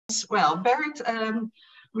Well, Berit,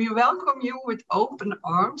 we welcome you with open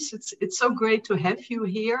arms. It's so great to have you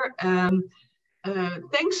here.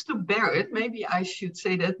 Thanks to Berit, maybe I should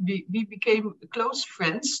say that we became close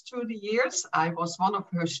friends through the years. I was one of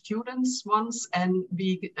her students once, and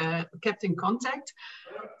we kept in contact.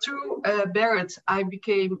 Through Berit, I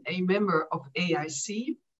became a member of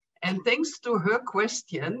AIC. And thanks to her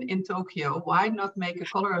question in Tokyo, why not make a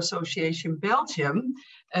Colour Association Belgium,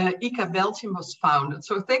 ICA-Belgium was founded.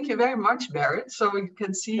 So thank you very much, Berit. So you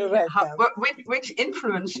can see which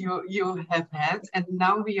influence you have had. And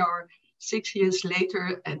now we are 6 years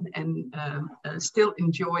later and still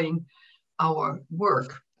enjoying our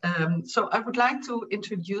work. So I would like to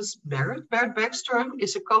introduce Berit. Berit Bergström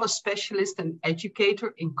is a colour specialist and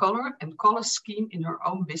educator in colour and colour scheme in her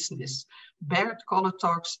own business, Berit Colour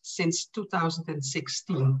Talks, since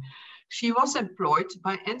 2016. She was employed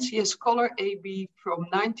by NCS Colour AB from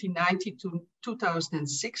 1990 to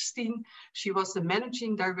 2016. She was the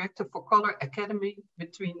managing director for Colour Academy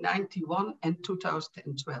between 1991 and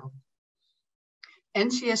 2012.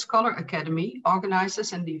 NCS Colour Academy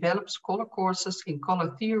organizes and develops colour courses in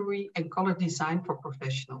colour theory and colour design for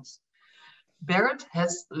professionals. Berit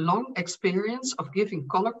has long experience of giving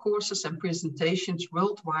colour courses and presentations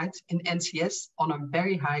worldwide in NCS on a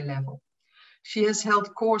very high level. She has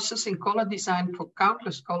held courses in colour design for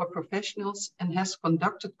countless colour professionals and has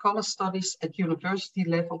conducted colour studies at university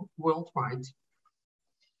level worldwide.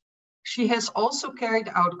 She has also carried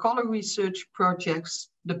out colour research projects.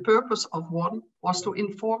 The purpose of one was to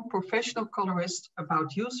inform professional colorists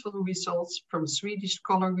about useful results from Swedish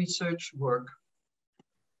colour research work.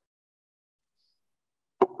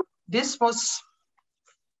 This was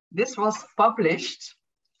published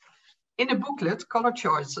in a booklet, Colour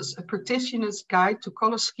Choices, a practitioner's guide to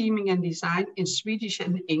colour scheming and design in Swedish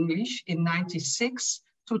and English in 1996,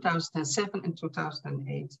 2007 and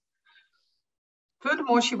 2008.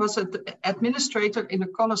 Furthermore, she was an administrator in the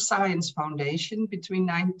Colour Science Foundation between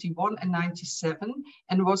 1991 and 1997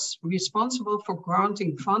 and was responsible for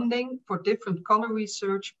granting funding for different colour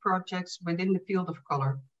research projects within the field of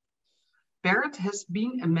colour. Berit has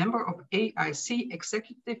been a member of AIC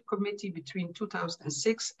Executive Committee between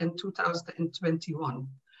 2006 and 2021.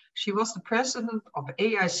 She was the president of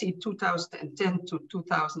AIC 2010 to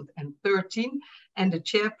 2013 and the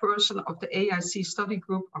chairperson of the AIC study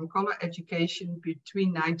group on colour education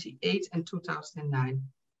between 1998 and 2009.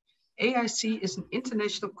 AIC is an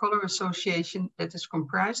international colour association that is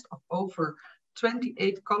comprised of over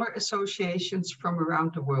 28 colour associations from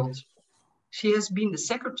around the world. She has been the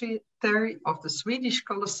secretary of the Swedish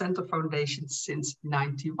Colour Center Foundation since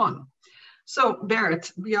 1991. So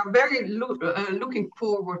Berit, we are very looking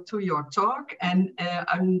forward to your talk, and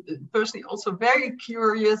I'm personally also very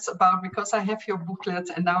curious about, because I have your booklet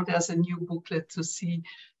and now there's a new booklet to see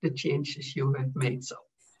the changes you have made. So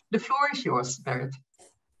the floor is yours, Berit.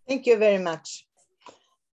 Thank you very much.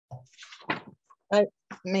 I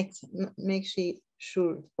make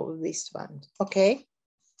sure of this one. Okay.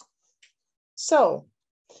 So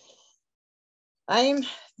I'm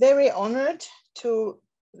very honored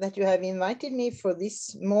that you have invited me for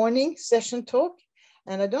this morning session talk,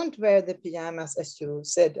 and I don't wear the pajamas as you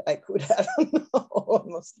said I could have.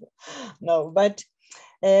 Almost no, but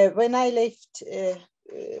when I left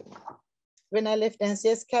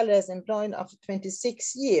NCS Colour as employed after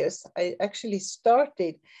 26 years, I actually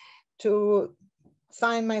started to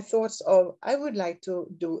find my thoughts of I would like to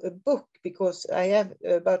do a book, because I have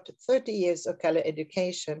about 30 years of colour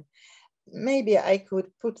education. Maybe I could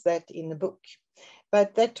put that in a book.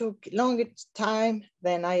 But that took longer time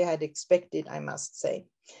than I had expected, I must say.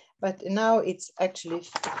 But now it's actually,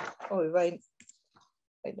 I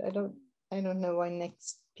don't know why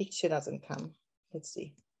next picture doesn't come. Let's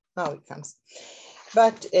see, now it comes.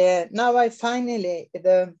 But now I finally,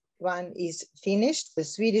 the one is finished. The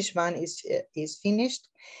Swedish one is finished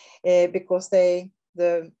because the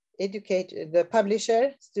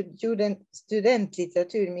publisher, student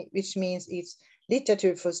literature, which means it's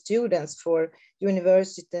literature for students for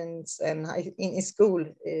universities and in school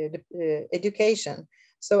education.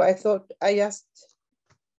 So I thought, I just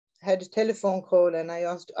had a telephone call and I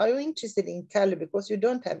asked, are you interested in color? Because you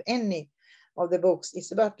don't have any of the books.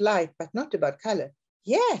 It's about light, but not about color.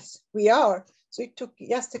 Yes, we are. So it took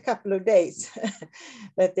just a couple of days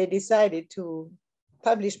that they decided to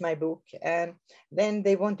publish my book, and then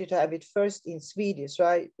they wanted to have it first in Swedish. So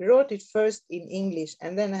I wrote it first in English,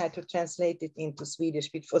 and then I had to translate it into Swedish,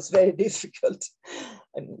 which was very difficult.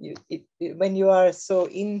 And when you are so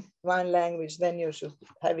in one language, then you should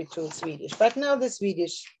have it to Swedish. But now the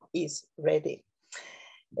Swedish is ready.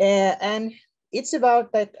 And it's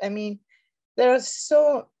about that, I mean, there are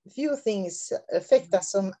so few things affect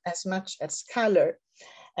us as much as color,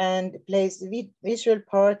 and plays a visual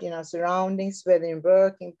part in our surroundings, whether in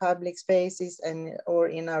work, in public spaces, or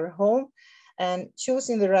in our home. And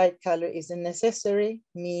choosing the right color is a necessary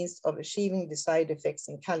means of achieving desired effects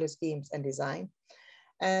in color schemes and design.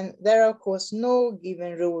 And there are, of course, no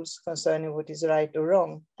given rules concerning what is right or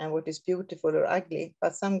wrong and what is beautiful or ugly,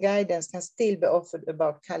 but some guidance can still be offered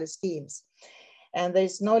about color schemes. And there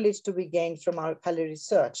is knowledge to be gained from our color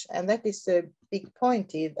research. And that is a big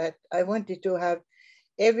point here, that I wanted to have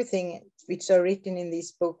everything which are written in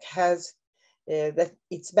this book has that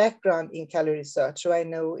its background in color research. So I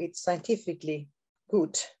know it's scientifically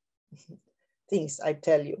good things I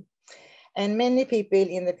tell you. And many people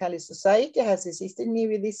in the Color Society has assisted me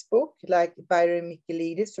with this book, like Byron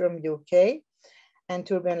Michaelidis from UK, and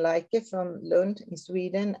Torbjörn Leike from Lund in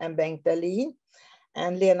Sweden, and Bengt Dahlin,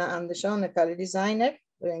 and Lena Andersson, a color designer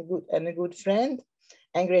and a good friend,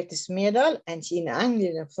 and Grete Smedal, and Kine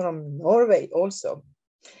Anglin from Norway also.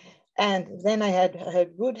 And then I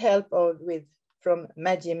had good help from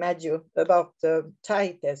Maggie Maggio about the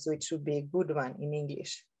titles, which should be a good one in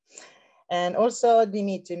English. And also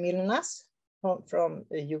Dimitri Milnas from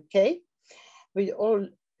the UK. With all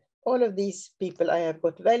of these people, I have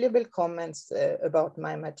got valuable comments about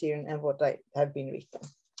my material and what I have been written.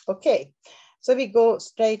 Okay, so we go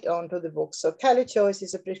straight on to the book. So Color Choice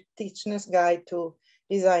is a practitioner's guide to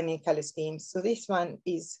designing color schemes. So this one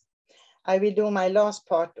is, I will do my last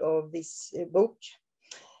part of this book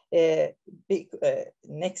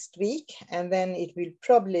next week, and then it will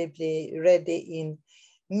probably be ready in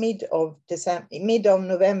mid of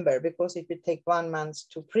November, because it will take 1 month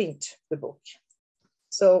to print the book.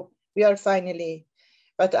 So we are finally,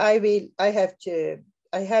 but I have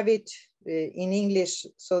it in English,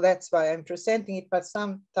 so that's why I'm presenting it. But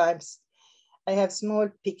sometimes I have small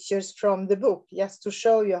pictures from the book just to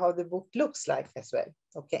show you how the book looks like as well.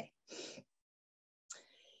 Okay.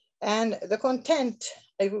 And the content,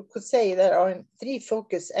 I could say there are 3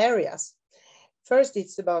 focus areas. First,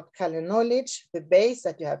 it's about color knowledge, the base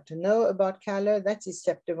that you have to know about color. That is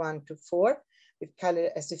chapter 1 to 4, with color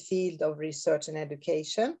as a field of research and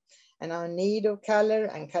education, and our need of color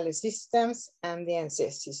and color systems, and the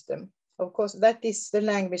NCS system. Of course, that is the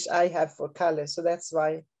language I have for color. So that's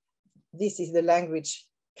why this is the language,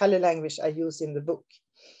 color language I use in the book,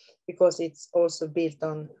 because it's also built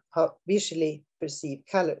on how visually perceived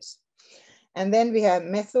colors. And then we have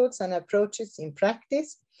methods and approaches in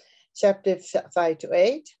practice, chapter 5 to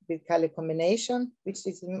 8, with color combination, which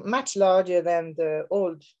is much larger than the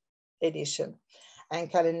old edition, and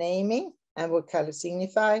color naming and what color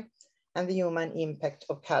signify, and the human impact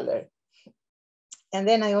of color. And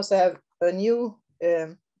then I also have a new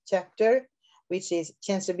chapter, which is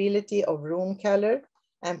sensibility of room color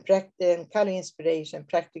and color inspiration,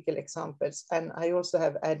 practical examples. And I also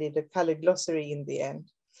have added a color glossary in the end.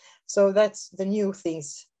 So that's the new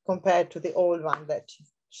things compared to the old one that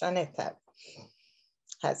Jeanette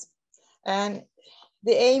has. And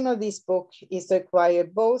the aim of this book is to acquire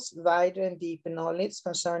both wider and deeper knowledge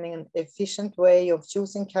concerning an efficient way of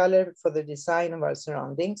choosing color for the design of our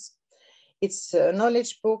surroundings. It's a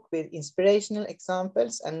knowledge book with inspirational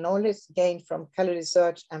examples and knowledge gained from color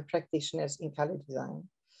research and practitioners in color design.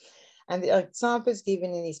 And the examples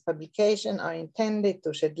given in this publication are intended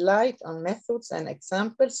to shed light on methods and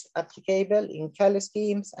examples applicable in color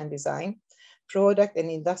schemes and design, product and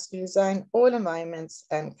industrial design, all environments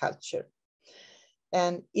and culture.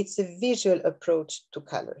 And it's a visual approach to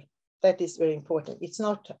color. That is very important. It's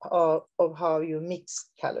not of how you mix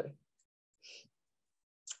color.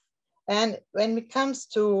 And when it comes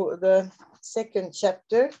to the second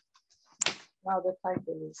chapter, now the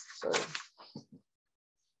title is, sorry,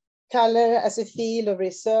 Color as a field of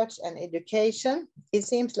research and education. It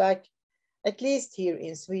seems like, at least here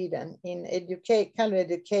in Sweden, in color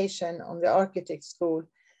education on the architect school,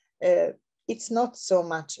 it's not so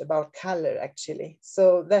much about color actually.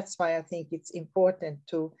 So that's why I think it's important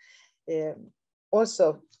to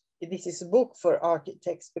also, this is a book for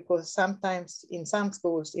architects, because sometimes in some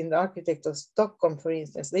schools, in the Architect of Stockholm, for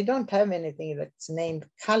instance, they don't have anything that's named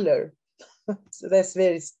color. So that's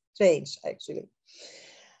very strange actually.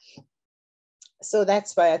 So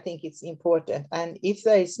that's why I think it's important. And if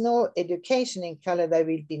there is no education in color, there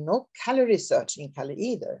will be no color research in color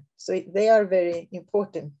either. So they are very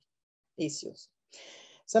important issues.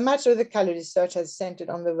 So much of the color research has centered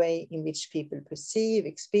on the way in which people perceive,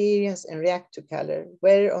 experience, and react to color,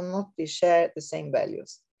 whether or not we share the same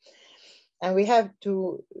values. And we have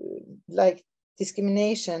to, like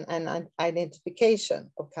discrimination and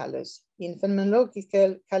identification of colors. In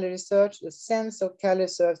phenomenological color research, the sense of color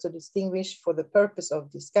serves to distinguish for the purpose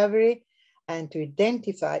of discovery and to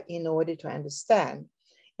identify in order to understand.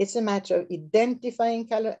 It's a matter of identifying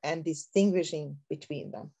color and distinguishing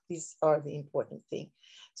between them. These are the important things.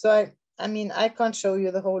 So I mean, I can't show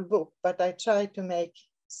you the whole book, but I try to make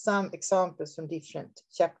some examples from different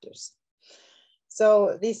chapters.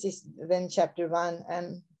 So this is then chapter 1,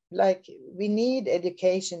 and like we need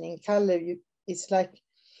education in color. It's like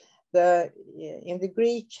in the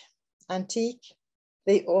Greek antique,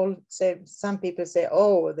 they all say, some people say,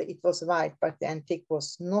 oh, it was white, but the antique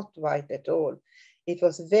was not white at all. It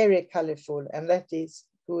was very colorful, and that is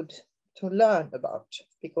good to learn about,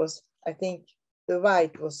 because I think the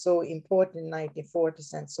white was so important in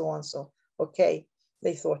 1940s and so on. So, okay,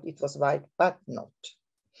 they thought it was white, but not.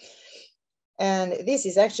 And this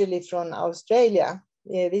is actually from Australia.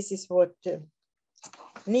 This is what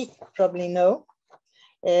Nick probably know.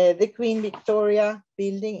 The Queen Victoria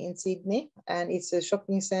building in Sydney, and it's a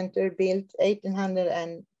shopping center built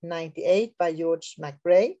 1898 by George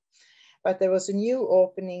McRae. But there was a new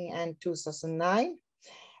opening in 2009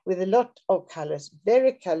 with a lot of colors,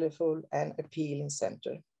 very colorful and appealing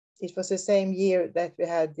center. It was the same year that we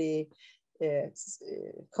had the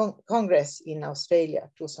Congress in Australia,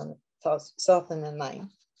 2009.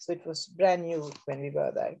 So it was brand new when we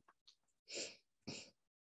were there.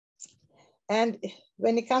 And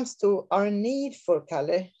when it comes to our need for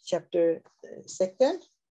color, chapter 2,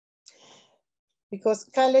 because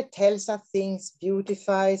color tells us things,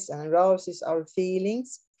 beautifies and arouses our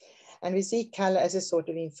feelings. And we see color as a sort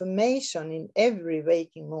of information in every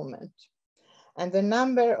waking moment. And the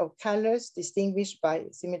number of colors distinguished by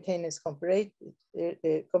simultaneous comparative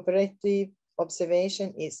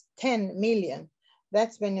observation is 10 million.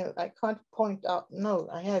 That's when I can't point out, no,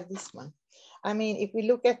 I have this one. I mean, if we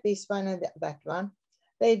look at this one and that one,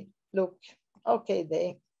 they look,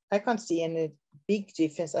 okay, I can't see any big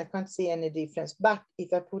difference. I can't see any difference, but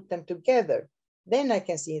if I put them together, then I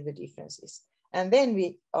can see the differences. And then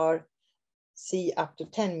we see up to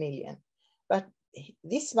 10 million. But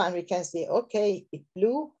this one we can see, okay, it's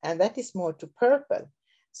blue, and that is more to purple.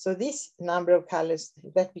 So this number of colors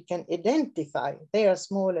that we can identify, they are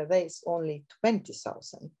smaller, there is only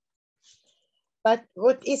 20,000. But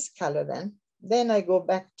what is color then? Then I go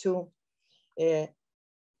back to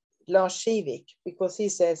Lars Kivik, because he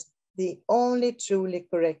says the only truly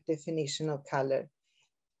correct definition of color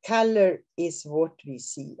is what we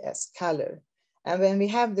see as color. And when we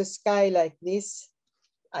have the sky like this,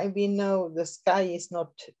 we know the sky is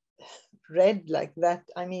not red like that.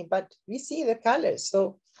 I mean, but we see the colors.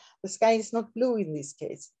 So the sky is not blue in this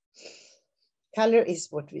case. Color is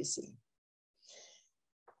what we see.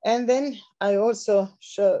 And then I also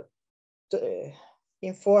show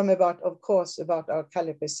inform about, of course, about our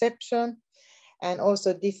color perception and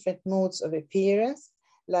also different modes of appearance,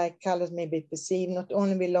 like colors may be perceived not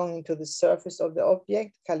only belonging to the surface of the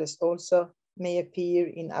object, colors also may appear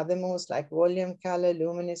in other modes like volume color,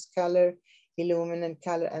 luminous color, illuminant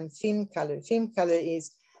color, and film color. Film color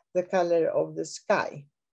is the color of the sky.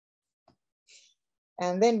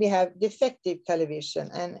 And then we have defective color vision.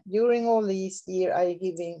 And during all these years I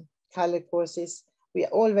giving color courses, we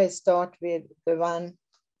always start with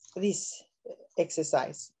this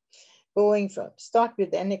exercise. Start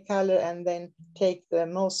with any color and then take the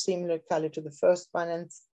most similar color to the first one, and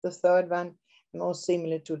the third one most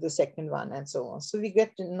similar to the second one, and so on. So we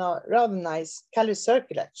get a rather nice color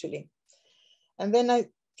circle actually. And then I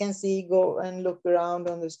can go and look around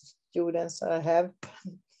on the students I have,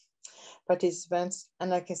 participants,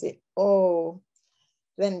 and I can say, oh,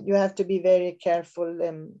 then you have to be very careful.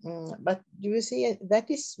 But do you see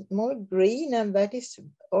that is more green and that is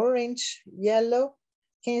orange, yellow?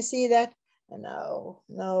 Can you see that? No,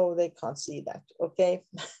 they can't see that, okay?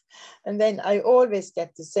 And then I always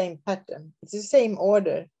get the same pattern. It's the same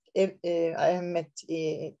order. I have met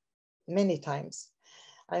many times.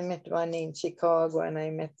 I met one in Chicago and I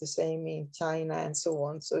met the same in China and so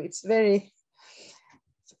on. So it's very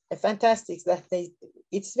fantastic that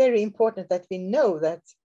it's very important that we know that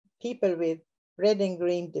people with red and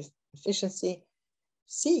green deficiency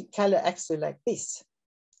see color actually like this.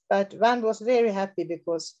 But one was very happy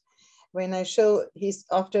because when I show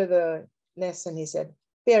after the lesson, he said,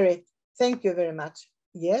 Berit, thank you very much.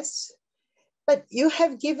 Yes, but you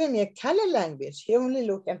have given me a color language. He only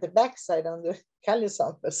looked at the backside on the color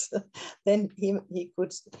samples. Then he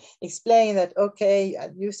could explain that, okay,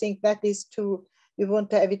 you think that is too, you want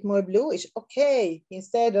to have it more bluish. Okay,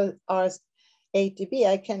 instead of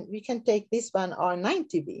R80B, we can take this one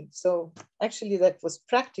R90B. So actually that was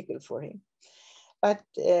practical for him. But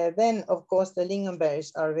then, of course, the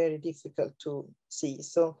lingonberries are very difficult to see.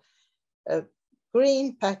 So a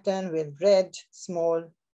green pattern with red small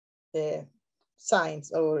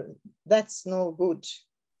signs, or that's no good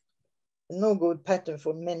pattern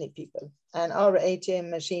for many people. And our ATM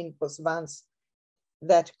machine was once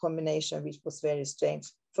that combination, which was very strange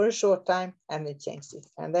for a short time, and they changed it.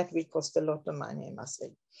 And that will cost a lot of money, I must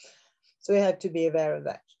say. So we have to be aware of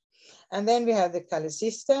that. And then we have the color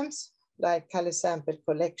systems, like color sample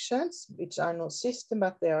collections, which are no system,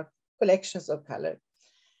 but they are collections of color.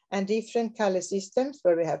 And different color systems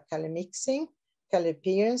where we have color mixing, color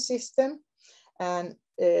appearance system. And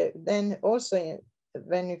then also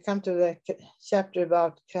when you come to the chapter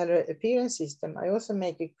about color appearance system, I also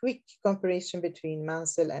make a quick comparison between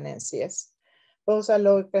Mansell and NCS. Both are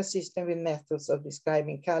logical systems with methods of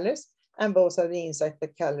describing colors, and both have the insight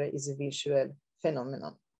that color is a visual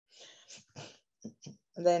phenomenon.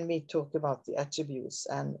 Then we talk about the attributes,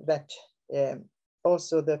 and that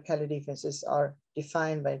also the color differences are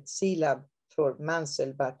defined by CLAB for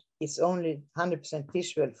Mansell, but it's only 100%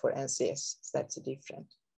 visual for NCS. So that's a different.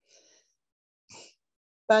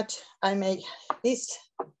 But I make this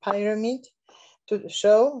pyramid to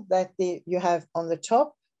show that you have on the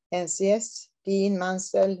top NCS, Dean,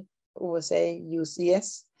 Mansell, OSA,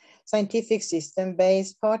 UCS, scientific system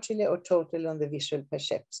based partially or totally on the visual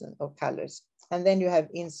perception of colors. And then you have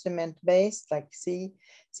instrument based like CIE,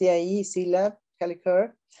 CLAB, Color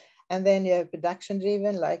Curve. And then you have production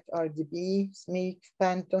driven like RGB, SMIC,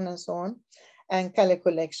 Pantone, and so on. And color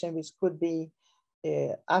collection, which could be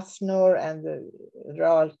AFNOR and the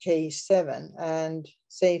RAL K7, and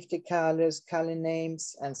safety colors, color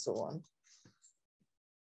names, and so on.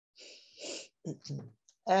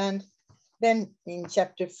 And then in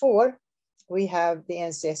chapter 4, we have the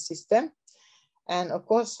NCS system. And of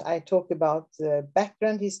course, I talk about the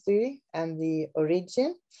background history and the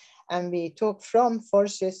origin. And we talk from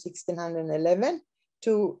Fortius 1611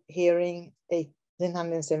 to Hearing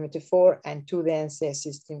 1874 and to the NCS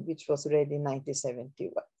system, which was ready in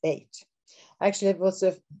 1978. Actually, it was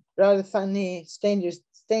a rather funny, strange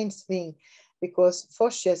thing, because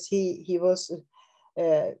Fortius, he was,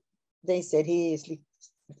 they said he is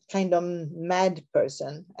kind of mad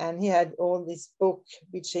person, and he had all this book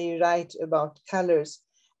which he write about colors,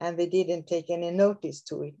 and they didn't take any notice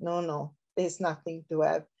to it. No, there's nothing to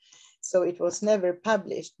have. So it was never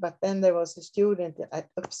published. But then there was a student at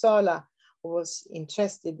Uppsala who was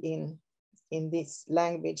interested in this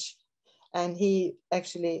language, and he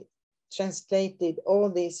actually translated all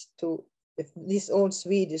this to this old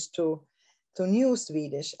Swedish to new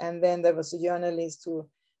Swedish. And then there was a journalist who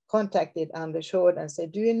contacted Anders Hård and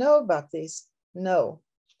said, "Do you know about this?" No.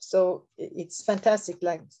 So it's fantastic,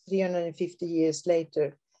 like 350 years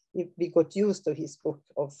later, we got used to his book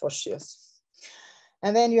of Fortius.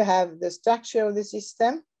 And then you have the structure of the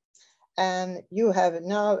system, and you have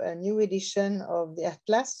now a new edition of the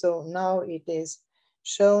Atlas. So now it is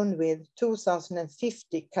shown with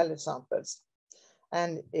 2050 color samples.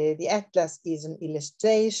 And the Atlas is an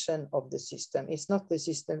illustration of the system. It's not the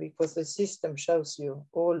system, because the system shows you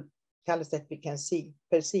all colors that we can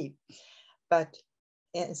perceive. But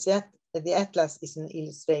the Atlas is an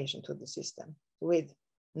illustration to the system with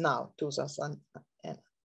now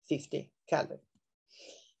 2050 color.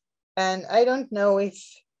 And I don't know if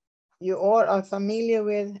you all are familiar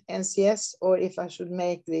with NCS, or if I should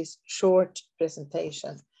make this short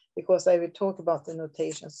presentation, because I will talk about the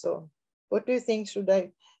notation. So what do you think? Should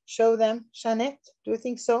I show them, Jeanette? Do you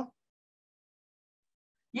think so?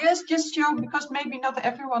 Yes, just show, because maybe not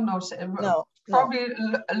everyone knows. Probably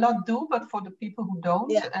a lot do, but for the people who don't,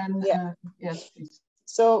 yes, please.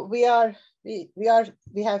 So we have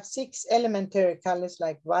 6 elementary colors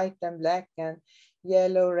like white and black and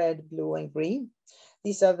yellow, red, blue, and green.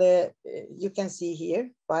 These are the, you can see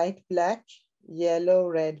here, white, black, yellow,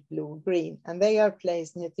 red, blue, green, and they are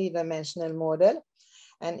placed in a 3-dimensional model.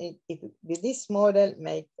 And with this model,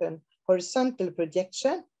 make a horizontal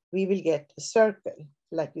projection, we will get a circle,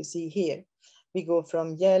 like you see here. We go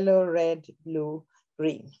from yellow, red, blue,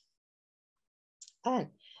 green.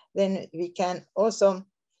 And then we can also,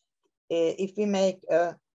 if we make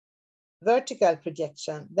a vertical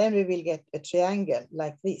projection, then we will get a triangle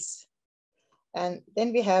like this. And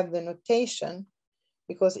then we have the notation,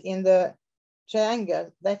 because in the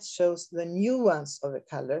triangle, that shows the nuance of a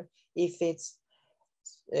color. If it's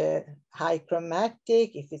high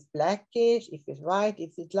chromatic, if it's blackish, if it's white,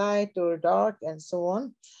 if it's light or dark, and so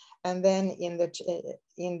on. And then in the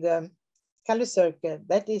color circle,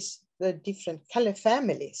 that is the different color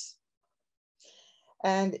families.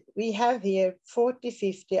 And we have here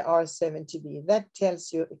 4050 R70B. That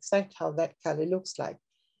tells you exactly how that color looks like.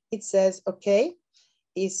 It says, okay,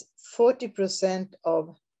 is 40%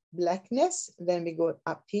 of blackness. Then we go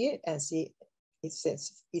up here and see it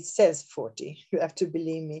says 40. You have to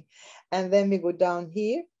believe me. And then we go down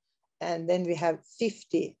here, and then we have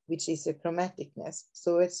 50, which is the chromaticness.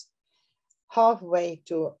 So it's halfway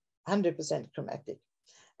to 100% chromatic.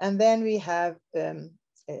 And then we have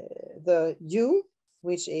the U,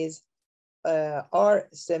 which is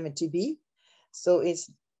R70B. So it's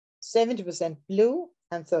 70% blue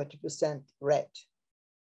and 30% red.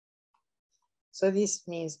 So this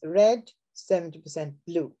means red, 70%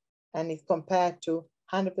 blue, and it's compared to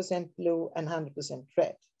 100% blue and 100%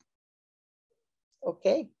 red.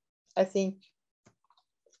 Okay, I think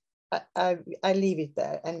I leave it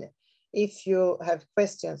there. And if you have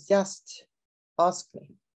questions, just ask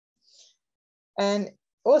me. And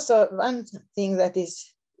also one thing that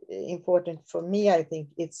is important for me, I think,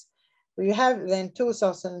 it's we have then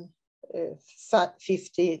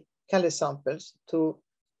 2050 color samples to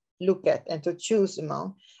look at and to choose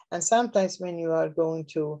among. And sometimes when you are going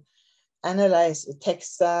to analyze a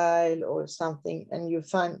textile or something and you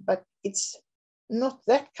find, but it's not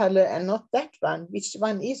that color and not that one, which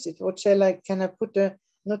one is it? What shall I, can I put a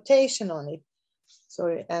notation on it?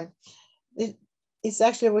 Sorry, and it's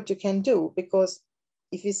actually what you can do, because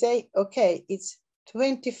if you say, okay, it's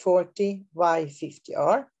 2040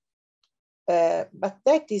 Y50R, but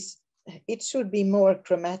that is, it should be more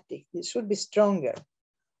chromatic, it should be stronger,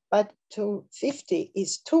 but 250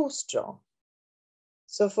 is too strong.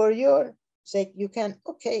 So for your sake, you can,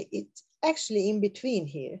 okay, it's actually in between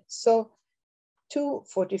here. So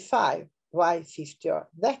 245 Y50R,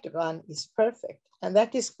 that one is perfect. And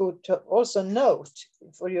that is good to also note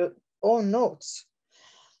for your own notes.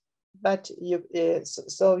 But you,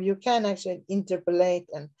 so you can actually interpolate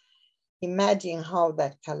and imagine how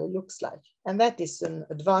that color looks like. And that is an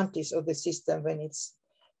advantage of the system when it's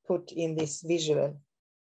put in this visual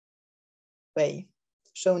way,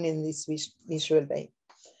 shown in this visual way.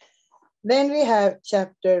 Then we have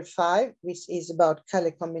chapter 5, which is about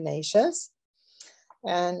color combinations.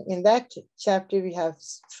 And in that chapter, we have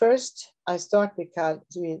first, I start with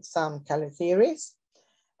some color theories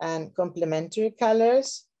and complementary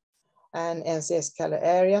colors and NCS color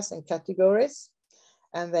areas and categories,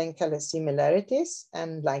 and then color similarities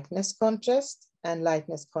and lightness contrast and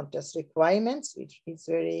lightness contrast requirements, which is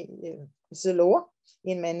it's a law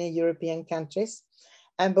in many European countries,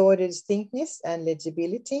 and border distinctness and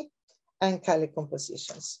legibility and color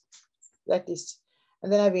compositions. That is,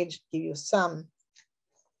 and then I will give you some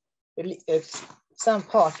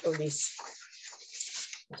part of this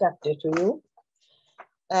chapter to you.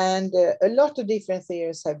 And a lot of different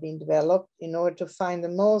theories have been developed in order to find the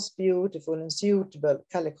most beautiful and suitable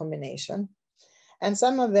color combination. And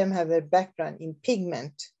some of them have their background in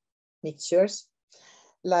pigment mixtures,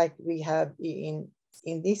 like we have in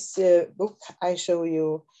this book. I show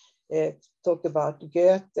you, talk about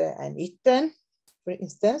Goethe and Itten, for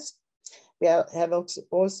instance. We have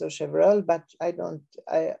also several, but I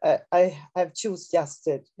have choose just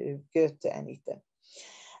Goethe and Itten.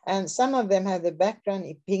 And some of them have the background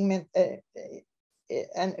in pigment,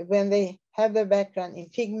 and when they have the background in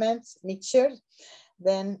pigments mixture,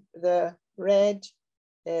 then the red,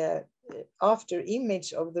 after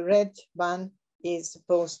image of the red one is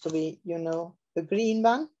supposed to be, you know, the green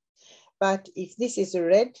one. But if this is a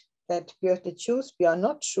red that Goethe choose, we are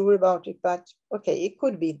not sure about it, but okay, it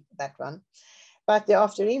could be that one. But the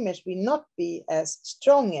after image will not be as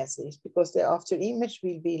strong as this, because the after image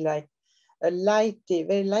will be like a lighty,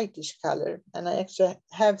 very lightish color. And I actually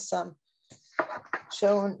have some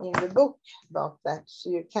shown in the book about that. So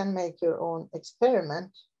you can make your own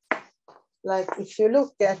experiment. Like if you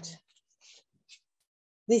look at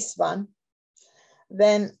this one,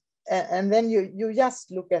 then, and then you just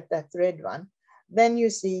look at that red one, then you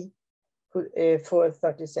see for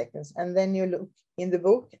 30 seconds, and then you look in the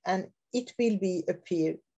book and it will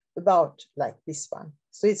appear about like this one.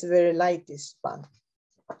 So it's a very lightish one.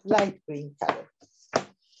 Light green color.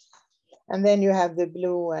 And then you have the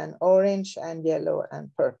blue and orange and yellow and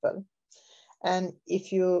purple. And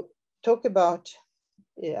if you talk about,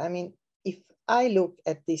 I mean, if I look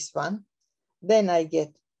at this one, then I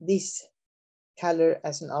get this color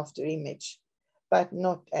as an after image, but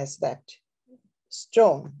not as that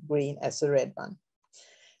strong green as the red one.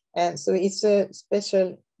 And so it's a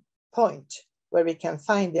special point where we can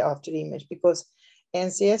find the after image, because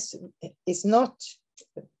NCS is not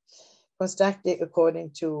constructed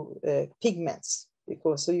according to pigments,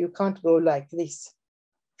 because so you can't go like this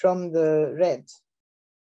from the red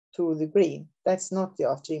to the green. That's not the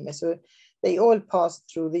after image. So they all pass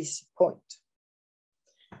through this point.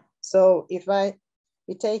 So if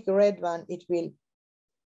we take a red one, it will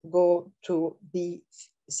go to the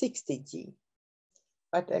 60G.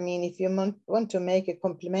 But I mean, if you want to make a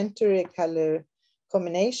complementary color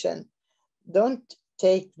combination, don't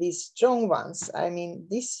take these strong ones. I mean,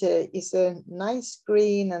 this is a nice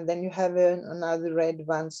green, and then you have another red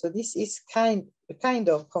one. So this is a kind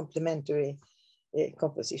of complementary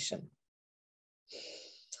composition.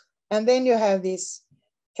 And then you have this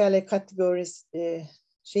color categories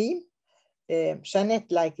scheme.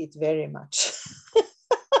 Jeanette liked it very much.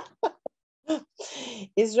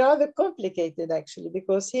 It's rather complicated actually,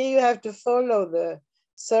 because here you have to follow the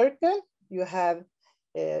circle. You have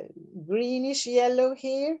greenish yellow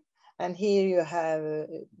here, and here you have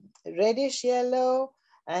reddish yellow,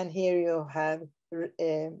 and here you have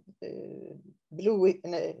blue,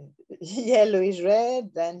 yellowish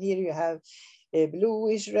red, and here you have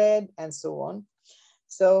bluish red, and so on.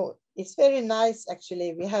 So it's very nice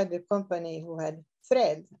actually. We had a company who had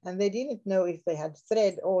thread, and they didn't know if they had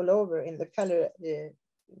thread all over in the color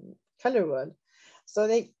world. So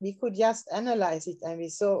we could just analyze it, and we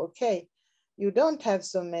saw, okay, you don't have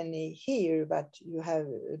so many here, but you have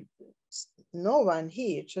no one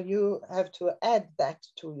here. So you have to add that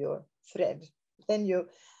to your thread. Then you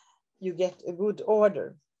get a good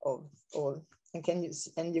order of all,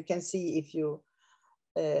 and you can see if you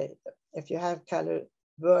have color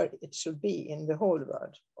where it should be in the whole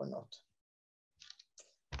word or not.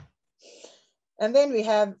 And then we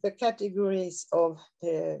have the categories of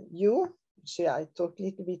hue, which I talked a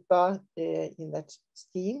little bit about in that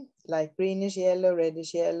scheme, like greenish yellow,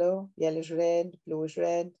 reddish yellow, yellowish red, bluish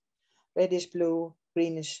red, reddish blue,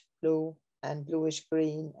 greenish blue, and bluish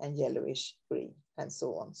green, and yellowish green, and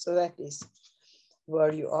so on. So that is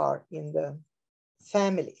where you are in the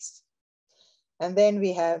families. And then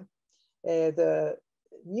we have the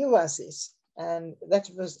nuances, and that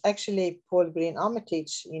was actually Paul Green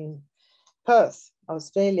Armitage in Perth,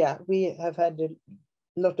 Australia. We have had a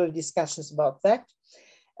lot of discussions about that.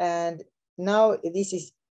 And now this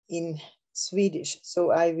is in Swedish, so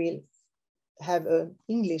I will have an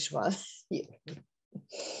English one here.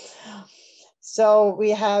 So we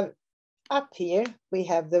have up here, we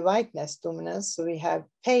have the whiteness dominance. So we have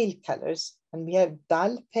pale colors, and we have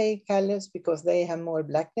dull pale colors because they have more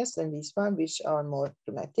blackness than this one, which are more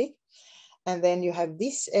chromatic. And then you have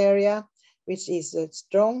this area, which is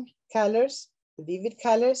strong colors, vivid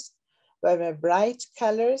colors, where we have bright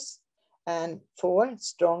colors and 4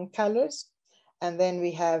 strong colors. And then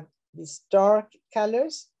we have these dark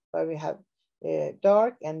colors, where we have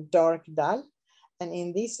dark and dark dull. And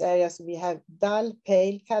in these areas, we have dull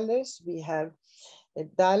pale colors, we have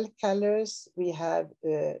dull colors, we have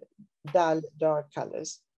dull dark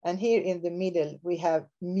colors. And here in the middle, we have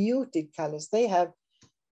muted colors. They have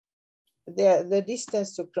the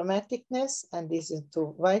distance to chromaticness and distance to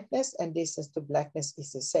whiteness and distance to blackness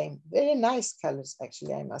is the same. Very nice colors,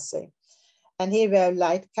 actually, I must say. And here we have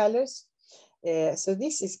light colors. So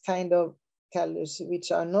this is kind of colors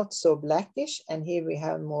which are not so blackish. And here we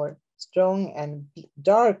have more strong and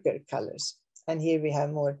darker colors. And here we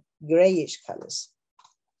have more grayish colors.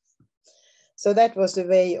 So that was the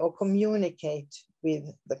way of communicate with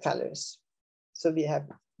the colors. So we have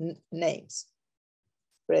names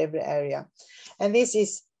for every area. And this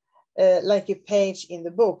is like a page in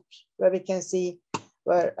the book where we can see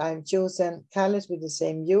where I've chosen colors with the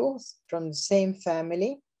same hues from the same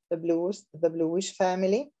family, the bluish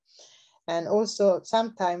family. And also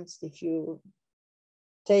sometimes if you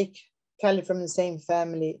take color from the same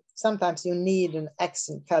family, sometimes you need an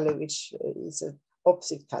accent color, which is an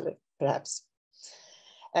opposite color, perhaps.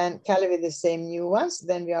 And color with the same nuance,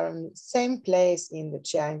 then we are on the same place in the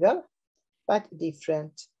triangle, but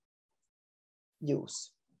different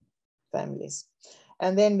hues, families.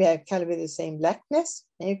 And then we have color with the same blackness.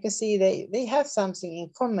 And you can see they have something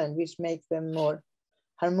in common, which makes them more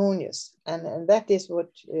harmonious. And that is what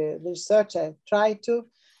the researcher tried to,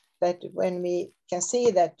 that when we can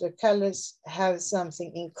see that the colors have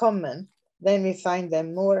something in common, then we find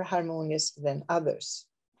them more harmonious than others.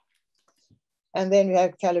 And then we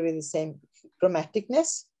have color with the same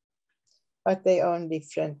chromaticness, but they are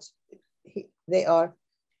different. They are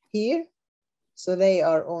here, so they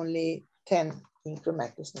are only 10 in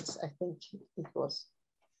chromaticness. I think it was.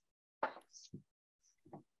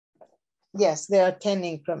 Yes, they are 10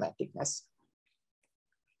 in chromaticness.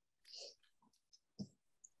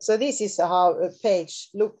 So this is how a page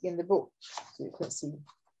looks in the book, so you can see.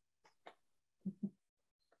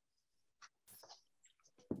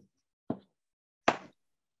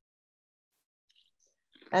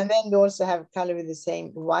 And then we also have color with the same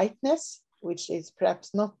whiteness, which is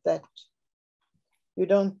perhaps not that, you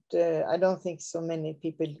don't, I don't think so many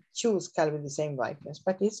people choose color with the same whiteness,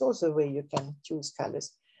 but it's also where you can choose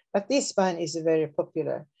colors. But this one is a very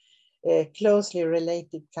popular, closely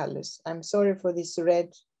related colors. I'm sorry for this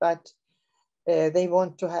red, but they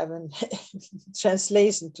want to have a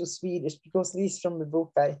translation to Swedish because this is from the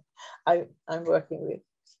book I'm working with.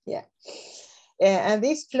 Yeah. And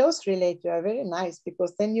these close related are very nice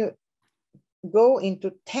because then you go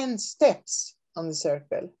into 10 steps on the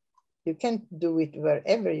circle. You can do it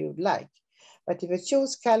wherever you'd like. But if you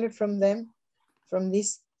choose color from them, from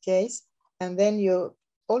this case, and then you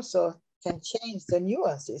also can change the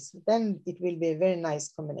nuances, then it will be a very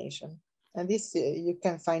nice combination. And this you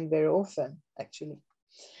can find very often, actually.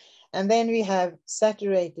 And then we have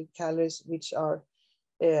saturated colors, which are,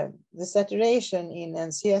 the saturation in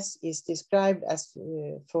NCS is described as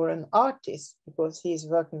for an artist because he is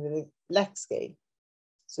working with a black scale.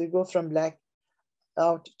 So you go from black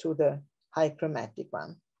out to the high chromatic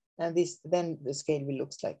one. And this, then the scale will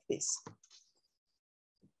look like this.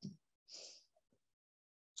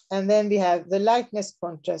 And then we have the lightness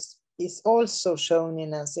contrast is also shown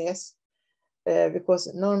in NCS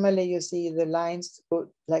because normally you see the lines go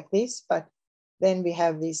like this, but then we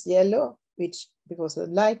have this yellow, which because the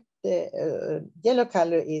light, yellow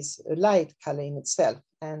color is a light color in itself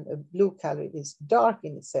and a blue color is dark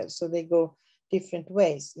in itself. So they go different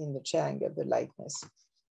ways in the triangle, the lightness.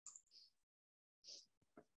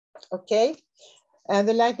 Okay, and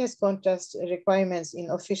the lightness contrast requirements in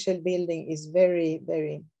official building is very,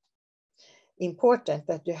 very important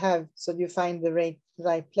that you have, so you find the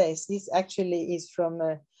right place. This actually is from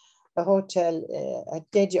a hotel at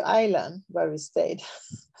Jeju Island where we stayed.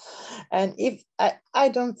 And if I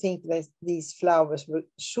don't think that these flowers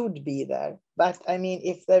should be there, but I mean,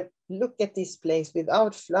 if they look at this place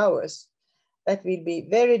without flowers, that will be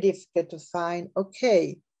very difficult to find.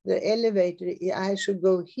 Okay, the elevator, I should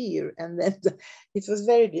go here. And then it was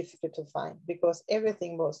very difficult to find because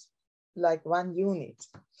everything was like one unit.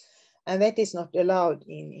 And that is not allowed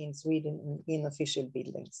in Sweden in official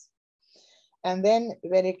buildings. And then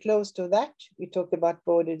very close to that, we talk about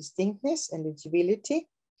border distinctness and legibility.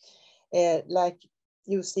 Like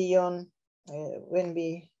you see on when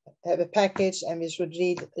we have a package and we should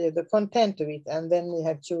read the content of it, and then we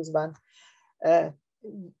have choose one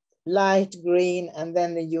light green, and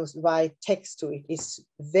then they use white text to it. It's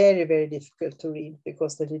very, very difficult to read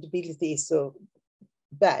because the legibility is so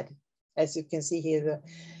bad. As you can see here,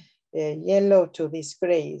 the yellow to this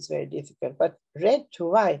gray is very difficult, but red to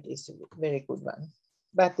white is a very good one.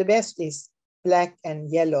 But the best is black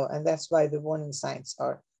and yellow, and that's why the warning signs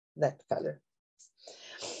are that color.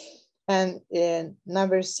 And in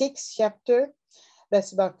number 6 chapter,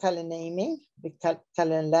 that's about color naming, the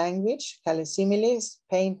color and language, color similes,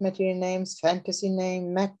 paint material names, fantasy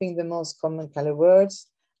name, mapping the most common color words,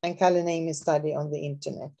 and color naming study on the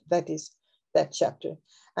internet. That is that chapter.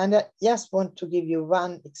 And I just want to give you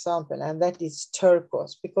one example, and that is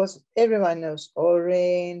turquoise, because everyone knows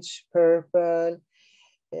orange, purple,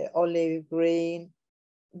 olive green,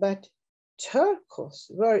 but turquoise,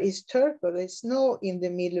 where is turquoise? There's no in the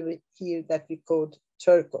middle of it here that we call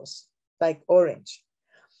turquoise, like orange.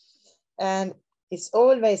 And it's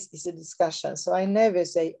always a discussion. So I never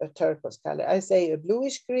say a turquoise color. I say a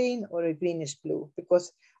bluish green or a greenish blue,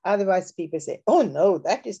 because otherwise people say, oh no,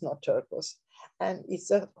 that is not turquoise. And it's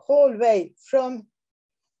a whole way from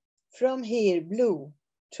here, blue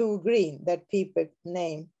to green, that people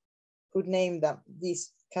could name them,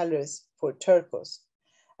 these colors for turquoise.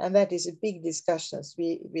 And that is a big discussion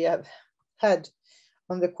we have had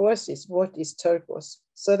on the courses, what is turquoise?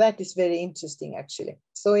 So that is very interesting, actually.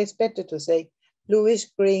 So it's better to say bluish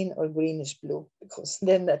green or greenish blue, because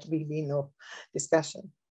then that will be no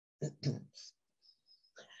discussion.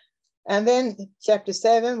 And then chapter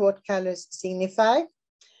 7, what colors signify?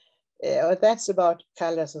 That's about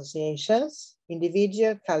color associations,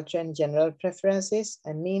 individual, culture, and general preferences,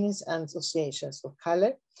 and meanings and associations of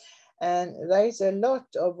color. And there is a lot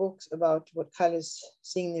of books about what colors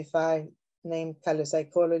signify, named color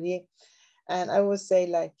psychology. And I would say,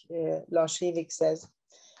 like Lars Rivik says,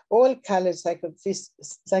 all color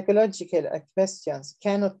psychological questions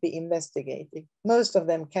cannot be investigated. Most of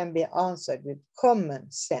them can be answered with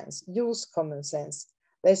common sense. Use common sense.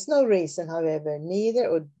 There's no reason, however, neither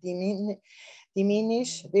or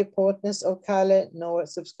diminish the importance of color nor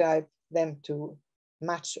subscribe them to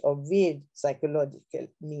much of weird psychological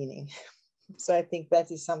meaning. So I think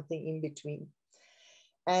that is something in between.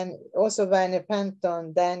 And also Werner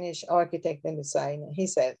Panton, Danish architect and designer, he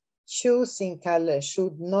said, choosing color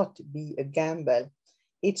should not be a gamble.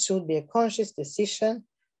 It should be a conscious decision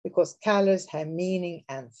because colors have meaning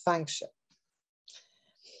and function.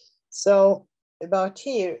 So about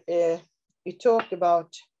here, we talk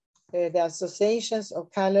about the associations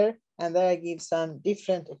of color, and there I give some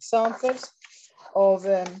different examples of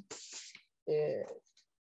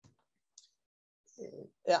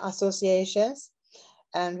associations.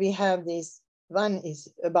 And we have this, one is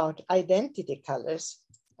about identity colors.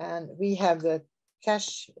 And we have the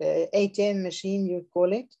cash ATM machine, you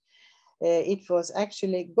call it. It was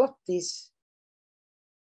actually got this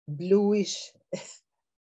bluish,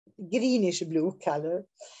 greenish blue color,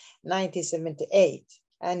 1978,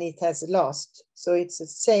 and it has lost. So it's the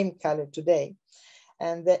same color today.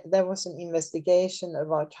 And there was an investigation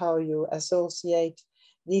about how you associate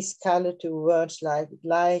this color to words like,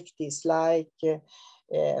 dislike,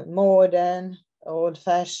 modern,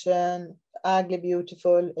 old-fashioned, ugly,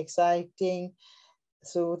 beautiful, exciting,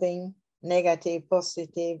 soothing, negative,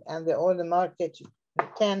 positive, and all the market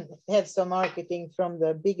 10 heads of marketing from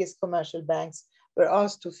the biggest commercial banks were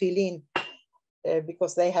asked to fill in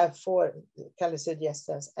because they have 4 color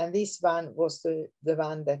suggestions. And this one was the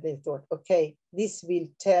one that they thought, okay, this will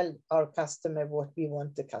tell our customer what we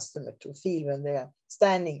want the customer to feel when they are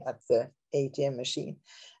standing at the ATM machine.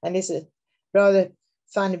 And this is rather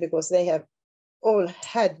funny because they have all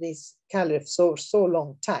had this color for so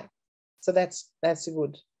long time. So that's a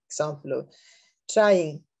good example of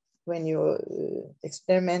trying when you're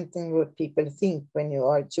experimenting what people think when you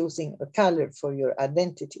are choosing a color for your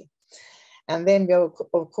identity. And then we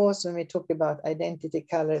of course, when we talk about identity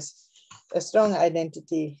colors, a strong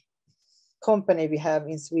identity company we have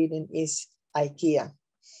in Sweden is IKEA,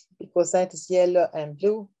 because that is yellow and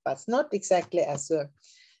blue, but not exactly as a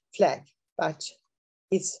flag, but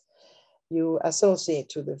it's you associate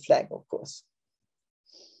to the flag, of course.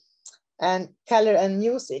 And color and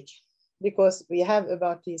music, because we have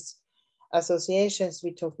about these associations,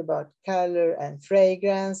 we talk about color and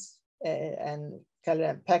fragrance and color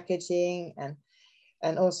and packaging,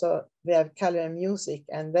 and also we have color and music,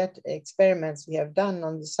 and that experiments we have done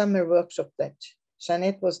on the summer workshop that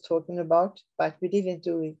Jeanette was talking about, but we didn't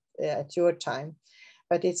do it at your time.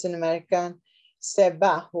 But it's an American,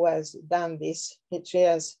 Seba, who has done this. She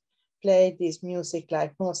has played this music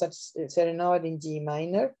like Mozart's Serenade in G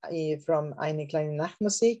minor from Eine kleine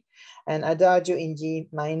Nachtmusik, and Adagio in G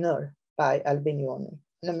minor by Albinioni.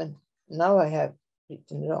 Now I have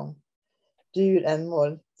written wrong. Dur and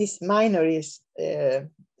moll. This minor is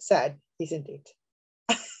sad, isn't it?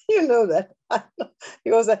 You know that.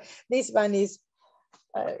 Because this one is,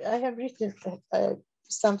 I have written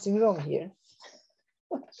something wrong here.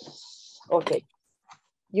 Okay,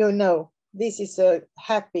 you know, this is a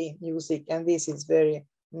happy music, and this is very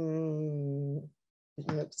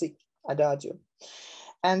music, adagio.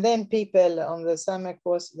 And then people on the summer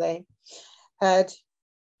course, they had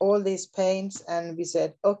all these paints, and we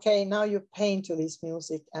said, okay, now you paint to this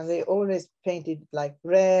music. And they always painted like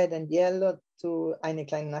red and yellow to Eine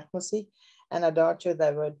kleine Nachtmusik, and adagio,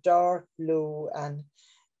 they were dark blue and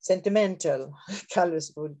sentimental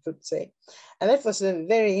colors, we could say. And that was a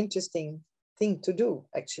very interesting thing to do,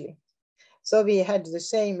 actually. So we had the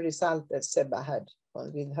same result as Seba had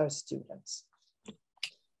with her students.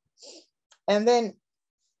 And then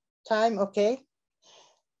time, okay.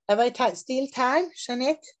 Have I still time,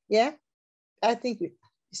 Jeanette? Yeah, I think we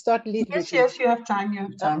start a little bit. Yes, you have time, you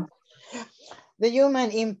have time. The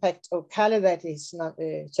human impact of color, that is not,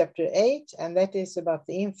 chapter 8, and that is about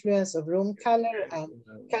the influence of room color and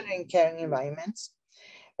color in caring environments.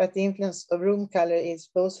 But the influence of room color is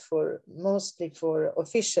both mostly for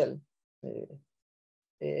official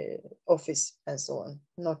office and so on,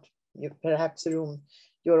 not perhaps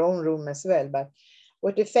your own room as well, but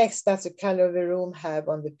what effects does the color of a room have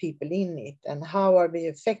on the people in it, and how are we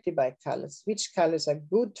affected by colors? Which colors are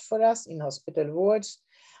good for us in hospital wards,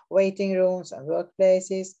 waiting rooms, and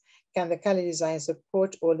workplaces? Can the color design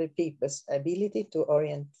support all the people's ability to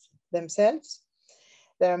orient themselves?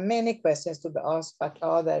 There are many questions to be asked, but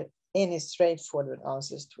are there any straightforward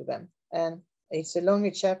answers to them? And it's a longer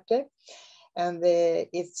chapter, and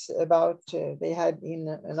it's about, they had in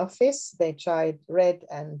an office, they tried red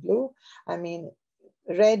and blue. I mean,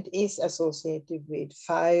 red is associated with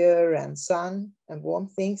fire and sun and warm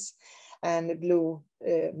things, and blue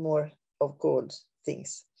more of cold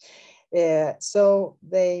things. So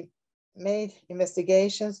they made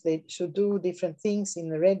investigations. They should do different things in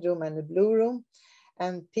the red room and the blue room,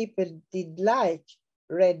 and people did like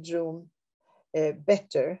red room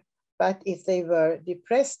better. But if they were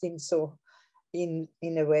depressed in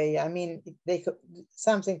a way, I mean,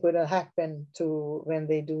 something could have happened to when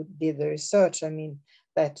they did the research. I mean,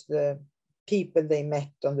 that the people they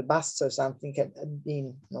met on the bus or something had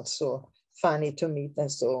been not so funny to meet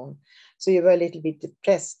and so on. So you were a little bit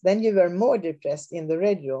depressed. Then you were more depressed in the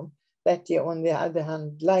red room that you, on the other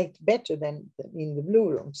hand, liked better than in the blue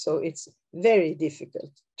room. So it's very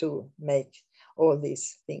difficult to make all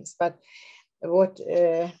these things. But what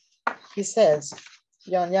he says,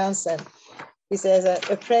 Jan Jansen, he says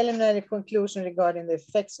a preliminary conclusion regarding the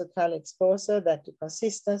effects of color exposure, that the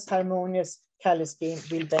consistent, harmonious color scheme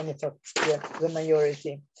will benefit the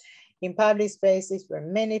majority. In public spaces where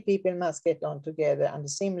many people must get on together under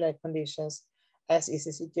similar conditions, as is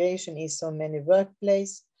the situation in so many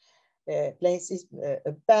workplaces, a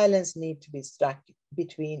balance needs to be struck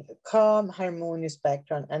between a calm, harmonious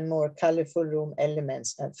background and more colorful room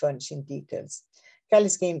elements and furnishing details. Color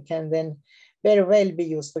scheme can then very well be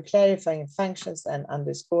used for clarifying functions and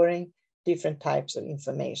underscoring different types of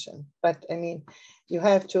information. But I mean, you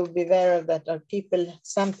have to be aware of that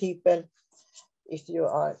some people, if you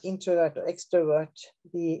are introvert or extrovert,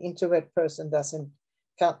 the introvert person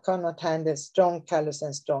cannot handle strong colors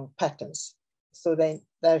and strong patterns. So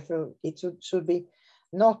therefore it should be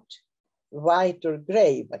not white or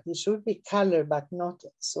gray, but it should be color, but not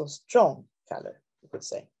so strong color, you could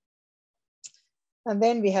say. And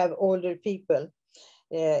then we have older people.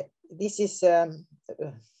 This is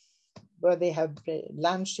where they have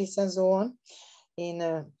lunches and so on in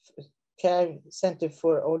a care center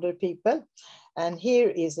for older people. And here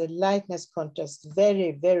is a lightness contrast,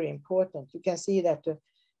 very, very important. You can see that the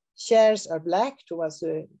chairs are black towards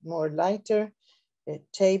a more lighter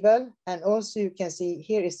table. And also you can see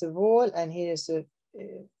here is the wall and here is the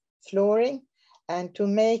flooring. And to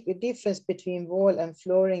make a difference between wall and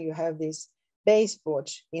flooring, you have these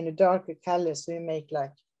baseboards in a darker color. So you make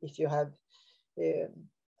like, if you have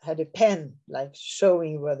had a pen, like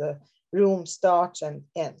showing where the room starts and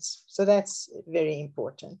ends. So that's very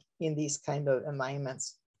important in these kind of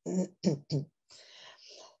environments.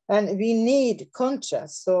 And we need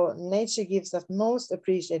contrast. So nature gives us most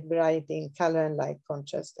appreciated variety in color and light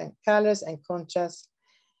contrast, and colors and contrast,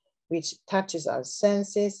 which touches our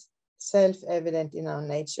senses, self-evident in our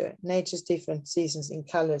nature. Nature's different seasons in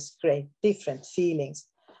colors create different feelings.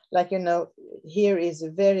 Like, you know, here is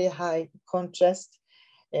a very high contrast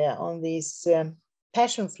on this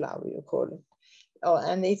passion flower, you call it. Oh,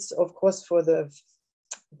 and it's of course for the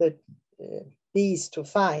bees to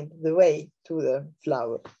find the way to the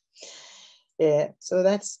flower. So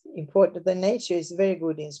that's important. The nature is very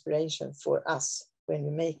good inspiration for us when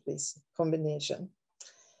we make this combination.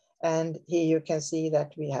 And here you can see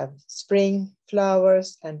that we have spring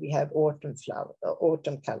flowers and we have autumn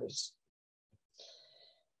colors.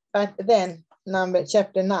 But then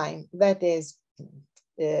chapter 9, that is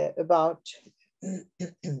about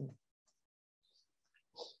the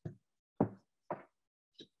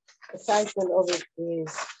title of it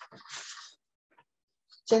is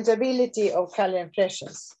changeability of color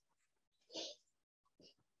impressions.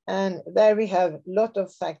 And there we have a lot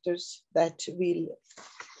of factors that will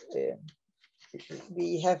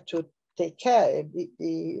we have to take care,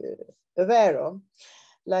 be aware of.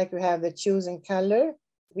 Like we have the choosing color.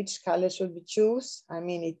 Which color should we choose? I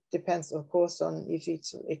mean, it depends, of course, on if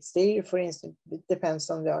it's exterior, for instance, it depends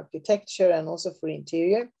on the architecture and also for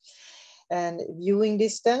interior. And viewing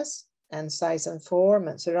distance and size and form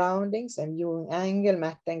and surroundings and viewing angle,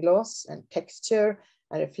 matte and gloss and texture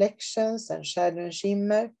and reflections and shadow and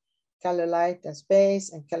shimmer, color, light and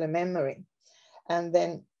space and color memory. And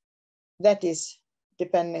then that is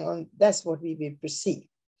depending on, that's what we will perceive.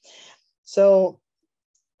 So,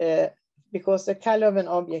 because the color of an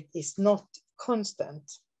object is not constant,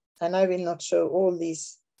 and I will not show all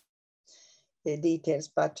these details,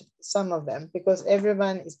 but some of them, because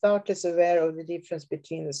everyone is doubtless aware of the difference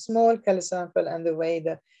between the small color sample and the way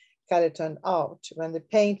the color turned out when the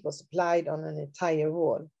paint was applied on an entire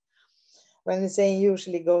wall. When the saying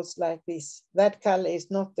usually goes like this, that color is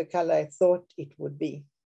not the color I thought it would be.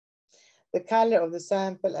 The color of the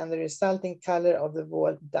sample and the resulting color of the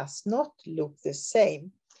wall does not look the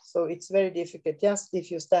same. So it's very difficult. Just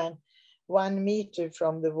if you stand 1 meter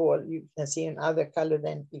from the wall, you can see another color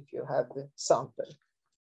than if you have the sample,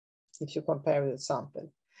 if you compare with the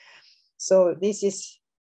sample. So this is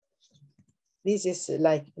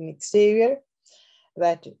like an exterior,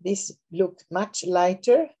 that this looked much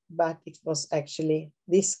lighter, but it was actually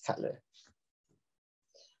this color.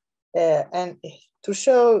 And to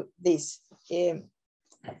show this, I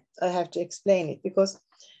have to explain it, because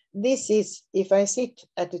this is, if I sit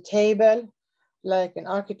at a table, like an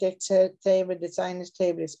architect's table, designer's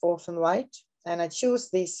table is often white, and I choose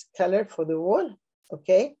this color for the wall,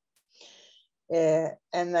 okay?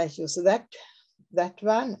 And I choose that that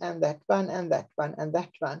one and that one and that one and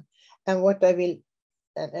that one. And what I will,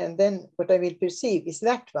 and then what I will perceive is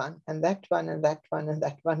that one and that one and that one and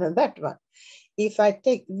that one and that one. If I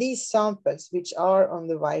take these samples, which are on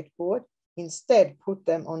the whiteboard, instead put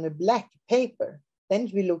them on a black paper, then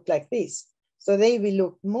it will look like this. So they will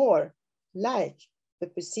look more like the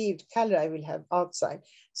perceived color I will have outside.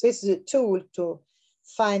 So it's a tool to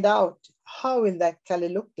find out how will that color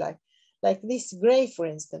look like. Like this gray, for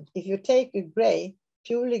instance, if you take a gray,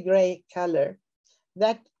 purely gray color,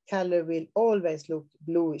 that color will always look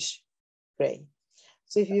bluish gray.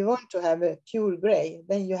 So if you want to have a pure gray,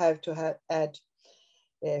 then you have to add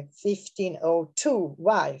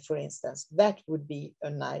 1502Y, for instance. That would be a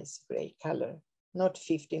nice gray color, not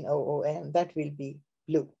 1500N, that will be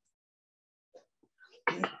blue.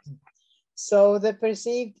 So the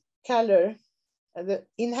perceived color, the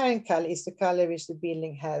inherent color is the color which the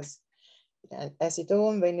building has as its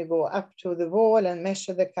own when you go up to the wall and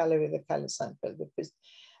measure the color with the color sample.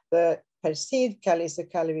 The perceived color is the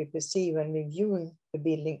color we perceive when we view the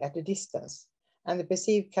building at a distance. And the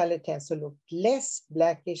perceived color tends to look less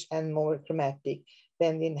blackish and more chromatic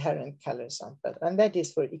than the inherent color sample. And that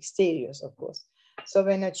is for exteriors, of course. So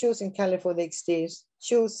when I'm choosing color for the exteriors,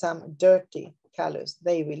 choose some dirty colors.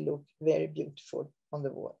 They will look very beautiful on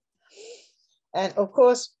the wall. And of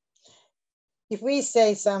course, if we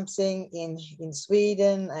say something in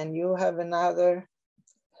Sweden and you have another,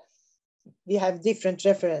 we have different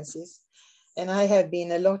references. And I have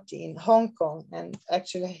been a lot in Hong Kong and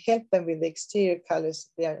actually help them with the exterior colors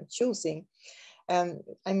they are choosing. And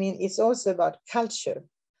I mean, it's also about culture,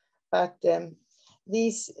 but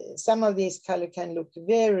some of these colors can look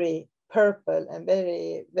very purple and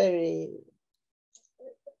very, very,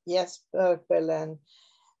 yes, purple and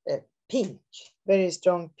pink, very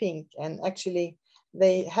strong pink. And actually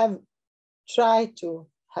they have tried to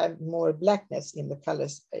have more blackness in the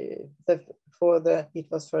colors. It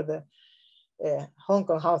was for the Hong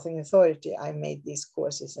Kong Housing Authority, I made these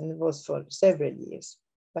courses, and it was for several years.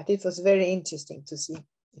 But it was very interesting to see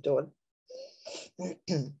it all.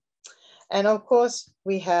 And of course,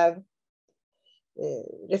 we have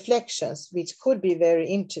reflections, which could be very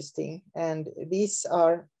interesting. And this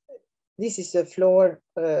is the floor,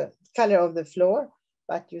 color of the floor,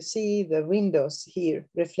 but you see the windows here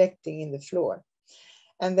reflecting in the floor.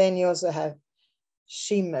 And then you also have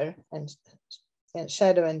shimmer and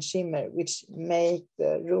shadow and shimmer, which make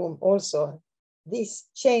the room also, these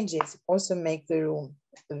changes also make the room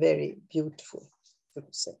very beautiful, I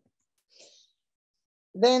would say.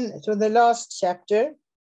 Then to the last chapter,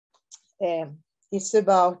 it's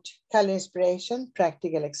about color inspiration,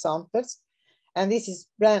 practical examples. And this is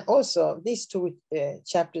brand also, these two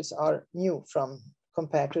chapters are new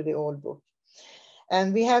compared to the old book.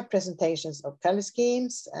 And we have presentations of color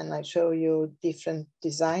schemes, and I show you different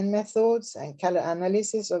design methods and color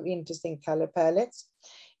analysis of interesting color palettes.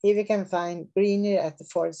 Here we can find greenery at the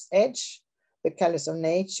forest edge, the colors of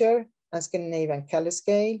nature, and Scandinavian color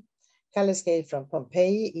scale from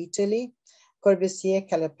Pompeii, Italy, Corbusier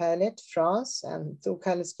color palette, France, and two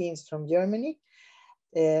color schemes from Germany.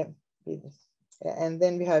 And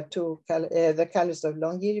then we have the colors of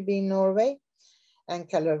Longyearbyen in Norway, and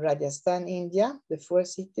color of Rajasthan, India, the 4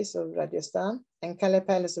 cities of Rajasthan, and color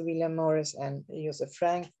palettes of William Morris and Joseph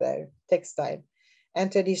Frank, their textile, and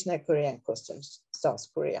traditional Korean costumes, South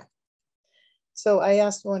Korea. So I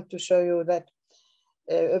just want to show you that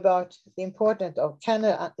about the importance of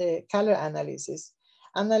color analysis,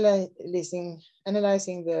 analyzing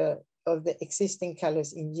the existing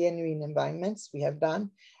colors in genuine environments we have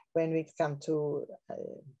done when we come to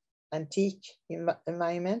antique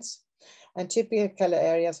environments, and typical color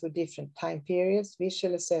areas with different time periods,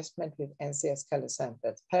 visual assessment with NCS color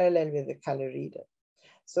samples, parallel with the color reader.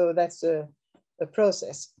 So that's a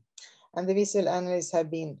process. And the visual analysis have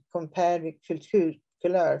been compared with Kultur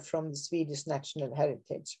from the Swedish National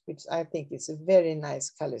Heritage, which I think is a very nice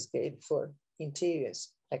color scale for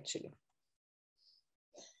interiors, actually.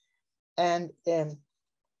 And then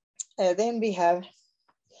we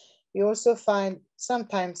also find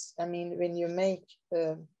sometimes, I mean, when you make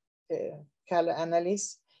color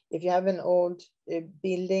analysis, if you have an old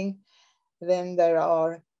building, then there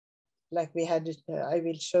are, like we had, I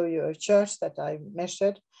will show you a church that I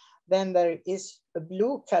measured. Then there is a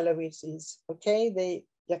blue color, which is okay.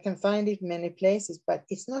 You can find it many places, but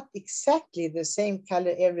it's not exactly the same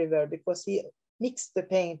color everywhere because he mixed the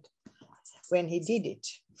paint when he did it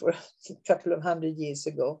for a couple of 100 years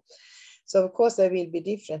ago. So of course there will be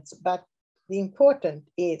difference, but the important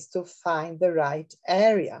is to find the right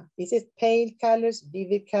area. Is it pale colors,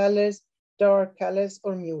 vivid colors, dark colors,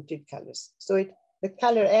 or muted colors? So the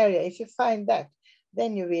color area, if you find that,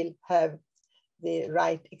 then you will have the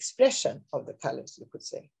right expression of the colors, you could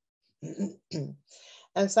say.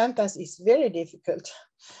 And sometimes it's very difficult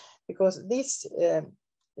because this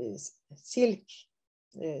silk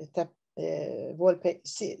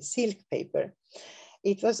silk paper,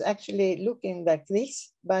 it was actually looking like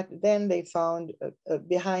this, but then they found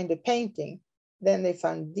behind the painting, then they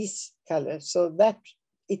found this color. So that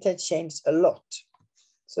it had changed a lot.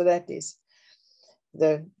 So that is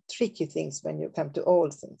the tricky things when you come to all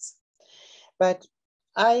things. But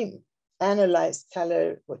I analyzed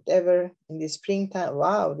color, whatever, in the springtime.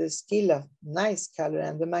 Wow, the Scilla, nice color,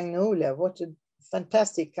 and the Magnolia, what a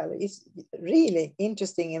fantastic color. It's really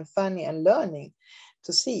interesting and funny and learning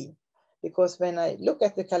to see. Because when I look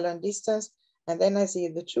at the color on distance, and then I see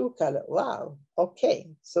the true color, wow,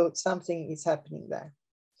 okay, so something is happening there.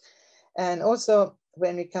 And also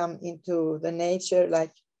when we come into the nature,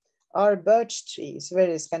 like our birch tree is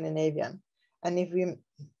very Scandinavian. And if we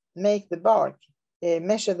make the bark,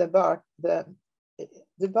 measure the bark, the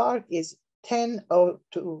bark is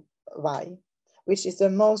 1002Y, which is the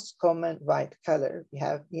most common white color we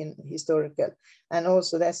have in historical. And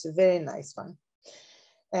also that's a very nice one.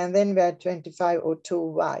 And then we have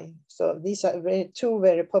 2502Y. So these are two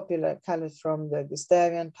very popular colors from the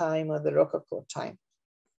Gustavian time or the Rococo time.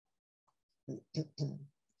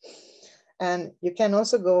 And you can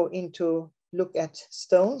also go into look at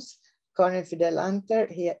stones. Karin Fidel Anter,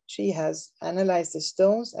 she has analyzed the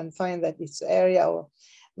stones and find that it's area of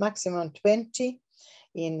maximum 20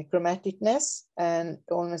 in chromaticness, and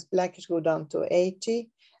almost blackish go down to 80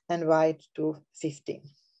 and white to 15.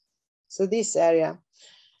 So this area,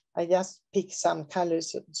 I just pick some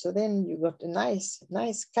colors. So then you got a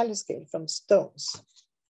nice color scale from stones.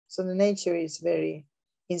 So the nature is very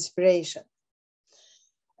inspiration.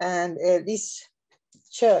 And this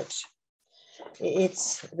church,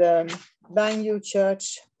 it's the Bangyu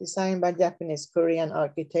Church designed by Japanese Korean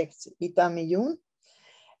architect Itami Yoon.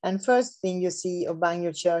 And first thing you see of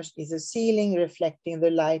Bangyu Church is a ceiling reflecting the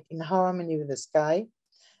light in harmony with the sky.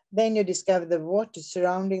 Then you discover the water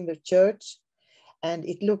surrounding the church, and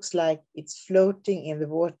it looks like it's floating in the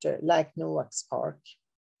water like Noah's Ark.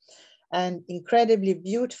 An incredibly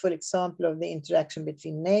beautiful example of the interaction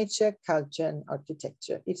between nature, culture, and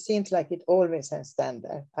architecture. It seems like it always has stand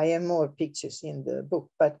there. I have more pictures in the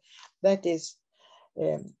book, but that is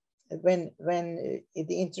when the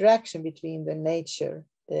interaction between the nature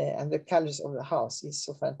and the colors of the house is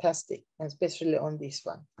so fantastic, and especially on this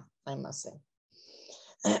one, I must say.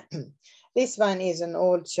 This one is an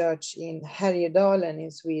old church in Härjedalen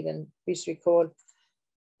in Sweden, which we call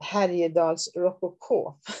Härjedals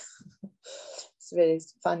Rococo. It's a very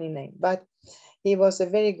funny name, but he was a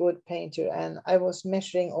very good painter, and I was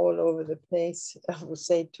measuring all over the place. I would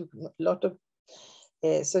say it took a lot of,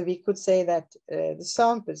 so we could say that the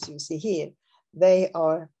samples you see here, they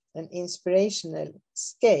are an inspirational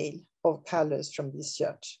scale of colors from this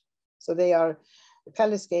church. So they are a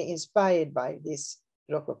color scale inspired by this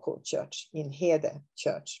Rococo church in Hede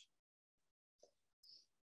Church.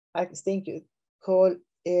 I think you call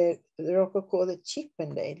the Rococo the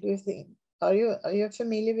Chippendale. Do you think? Are you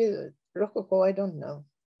familiar with Rococo? I don't know.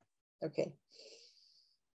 Okay.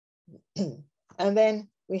 And then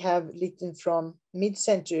we have written from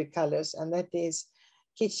mid-century colors, and that is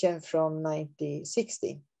kitchen from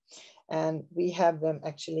 1960. And we have them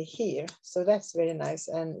actually here. So that's very nice.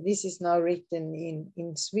 And this is now written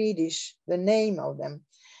in Swedish, the name of them.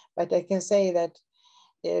 But I can say that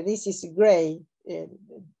this is gray.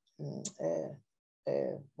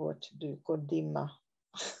 What do you call dimma?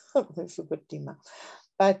 I forgot dimma.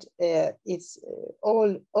 But it's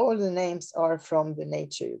all the names are from the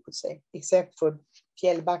nature, you could say, except for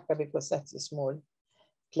Fjällbacka, because that's a small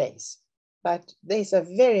place. But these are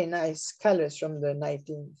very nice colors from the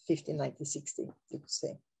 1950, 1960, you could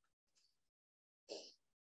say.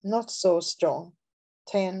 Not so strong,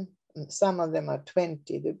 10, some of them are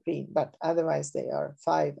 20 degree, but otherwise they are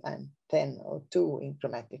 5 and 10 or 2 in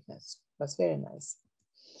chromaticness. That's very nice.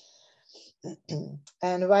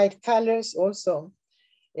 And white colors also,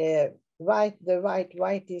 the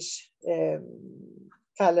whitish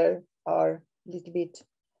color are a little bit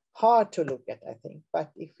hard to look at, I think.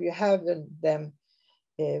 But if you have them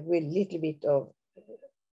with a little bit of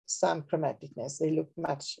some chromaticness, they look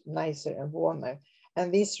much nicer and warmer.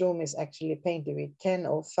 And this room is actually painted with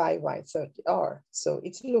 1005Y30R. So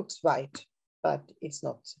it looks white, but it's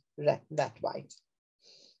not that white.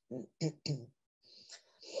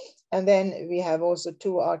 And then we have also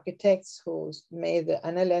 2 architects who made the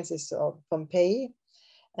analysis of Pompeii.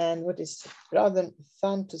 And what is rather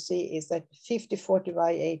fun to see is that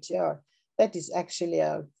 5040Y80R, that is actually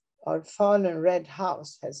a our fallen red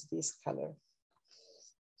house has this color.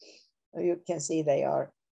 You can see they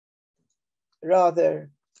are rather,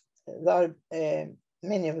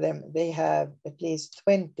 many of them, they have at least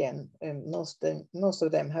 20, and most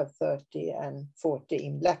of them have 30 and 40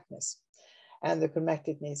 in blackness. And the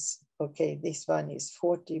chromaticness, okay, this one is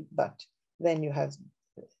 40, but then you have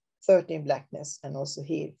 30 in blackness, and also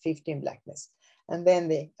here 15 blackness. And then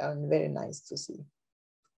they are very nice to see.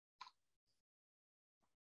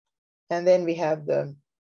 And then we have the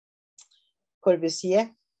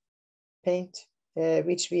Corbusier paint,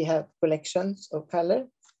 which we have collections of color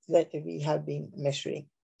that we have been measuring.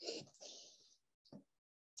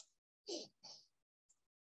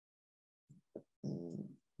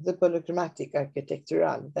 The polychromatic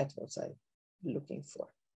architectural, that's what I'm looking for.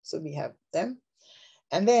 So we have them.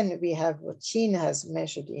 And then we have what China has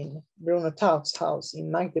measured in Bruno Taut's house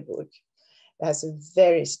in Magdeburg. It has a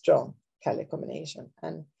very strong color combination.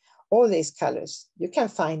 And all these colors you can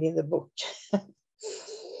find in the book.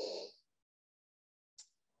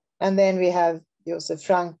 And then we have Joseph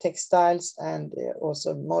Frank textiles and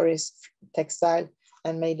also Morris textile,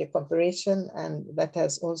 and made a comparison. And that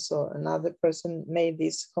has also another person made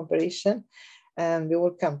this comparison. And we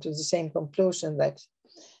all come to the same conclusion that,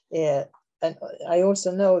 and I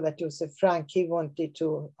also know that Joseph Frank, he wanted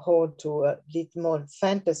to hold to a little more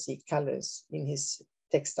fantasy colors in his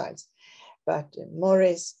textiles. But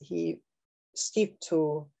Morris, he skipped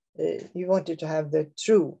to, he wanted to have the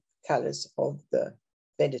true colors of the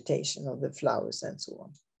vegetation, of the flowers and so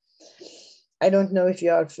on. I don't know if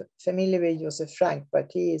you are familiar with Joseph Frank,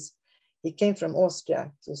 but he came from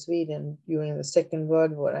Austria to Sweden during the Second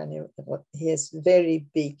World War, and he is very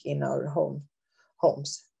big in our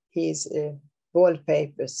homes. His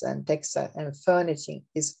wallpapers and textile and furnishing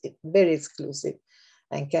is very exclusive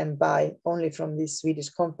and can buy only from this Swedish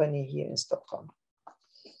company here in Stockholm.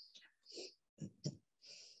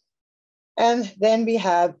 And then we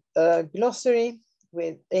have a glossary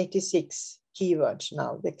with 86 keywords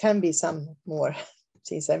now. There can be some more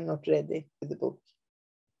since I'm not ready with the book.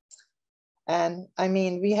 And I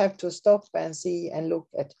mean, we have to stop and see and look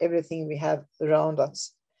at everything we have around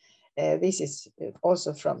us. This is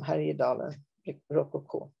also from Härjedalen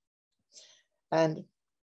Rococo. And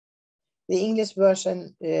the English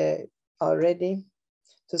version are ready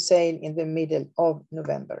to sail in the middle of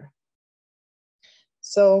November.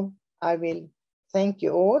 So I will thank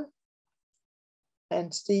you all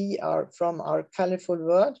and see from our colorful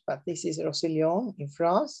world, but this is Roussillon in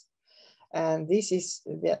France. And this is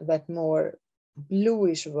that more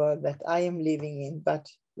bluish world that I am living in, but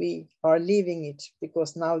we are leaving it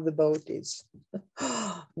because now the boat is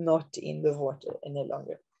not in the water any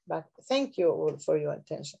longer. But thank you all for your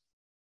attention.